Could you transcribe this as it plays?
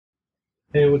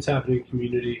Hey, what's happening,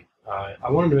 community?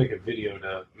 I wanted to make a video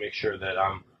to make sure that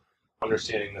I'm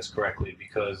understanding this correctly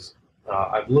because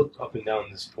I've looked up and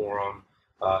down this forum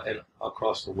and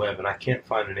across the web, and I can't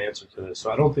find an answer to this.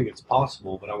 So I don't think it's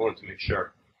possible, but I wanted to make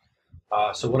sure.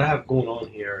 So what I have going on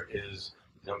here is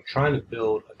I'm trying to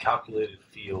build a calculated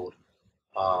field.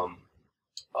 Um,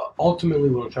 Ultimately,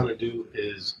 what I'm trying to do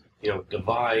is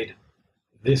divide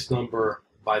this number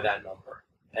by that number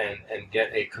and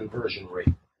get a conversion rate,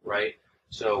 right?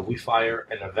 So we fire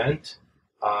an event,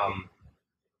 um,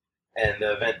 and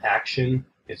the event action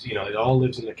is, it all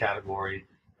lives in the category,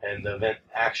 and the event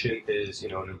action is,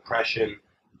 an impression,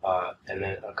 and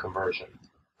then a conversion.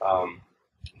 Um,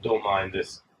 don't mind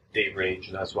this date range,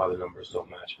 and that's why the numbers don't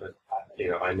match, but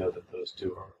I know that those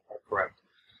two are correct.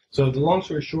 So the long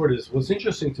story short is, what's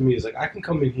interesting to me is like I can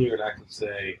come in here and I can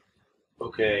say,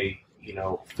 okay,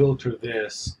 filter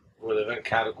this where the event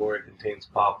category contains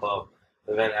pop-up,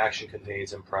 the event action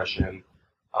contains impression,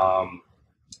 um,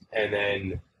 and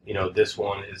then this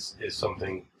one is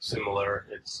something similar.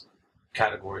 It's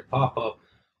category pop-up,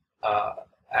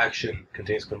 action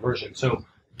contains conversion. So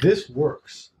this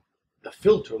works, the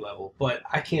filter level, but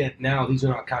I can't now. These are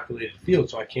not calculated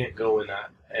fields, so I can't go in that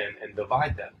and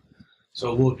divide them.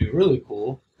 So what would be really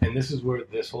cool, and this is where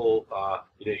this whole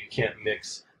you can't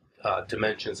mix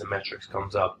dimensions and metrics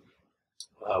comes up,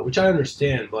 which I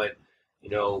understand, but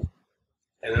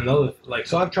and another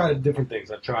so I've tried different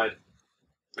things. I've tried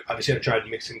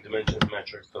mixing dimensions and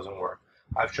metrics, doesn't work.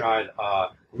 I've tried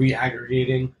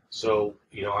re-aggregating, so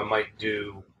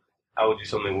I would do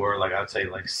something where I'd say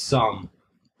sum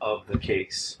of the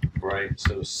case, right?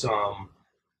 So sum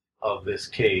of this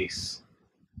case,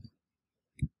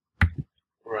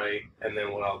 right? And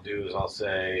then what I'll do is I'll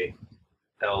say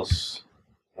else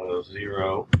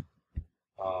 0.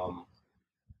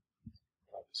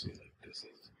 Obviously, this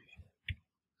needs to be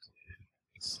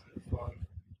it's fun.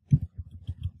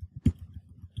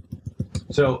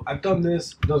 So I've done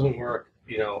this, it doesn't work.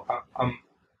 I'm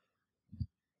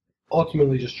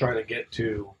ultimately just trying to get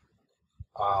to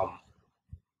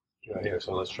here.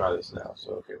 So let's try this now.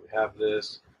 So okay, we have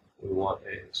this. We want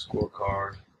a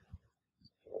scorecard.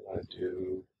 I want to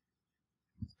do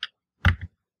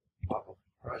pop-up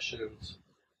impressions.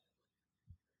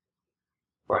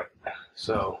 Right.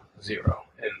 So 0.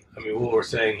 And I mean, what we're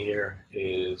saying here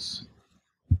is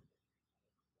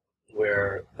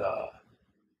where the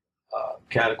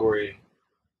category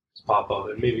is pop-up,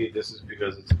 and maybe this is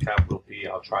because it's a capital P.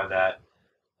 I'll try that.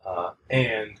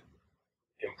 And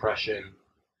impression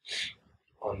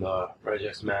on the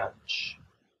regex match.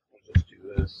 I'll just do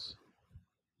this.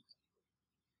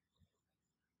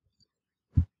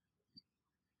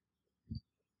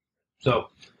 So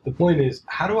the point is,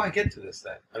 how do I get to this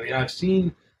then? I mean, I've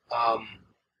seen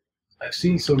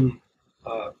some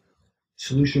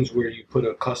solutions where you put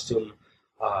a custom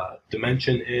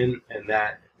dimension in, and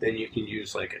that then you can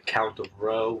use like a count of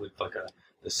row with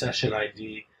the session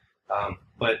ID.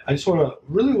 But I just want to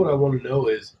what I want to know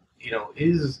is,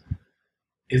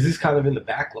 is this kind of in the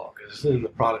backlog? Is this in the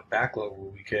product backlog where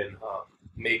we can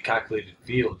make calculated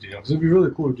fields? Because it'd be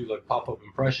really cool to do like pop-up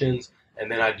impressions,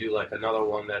 and then I do like another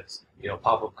one that's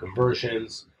pop-up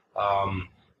conversions,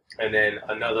 and then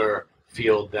another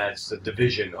field that's the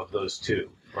division of those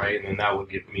two, right? And then that would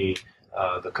give me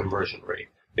the conversion rate.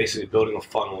 Basically, building a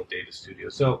funnel in Data Studio.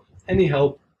 So any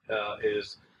help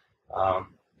is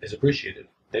appreciated.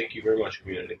 Thank you very much,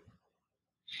 community.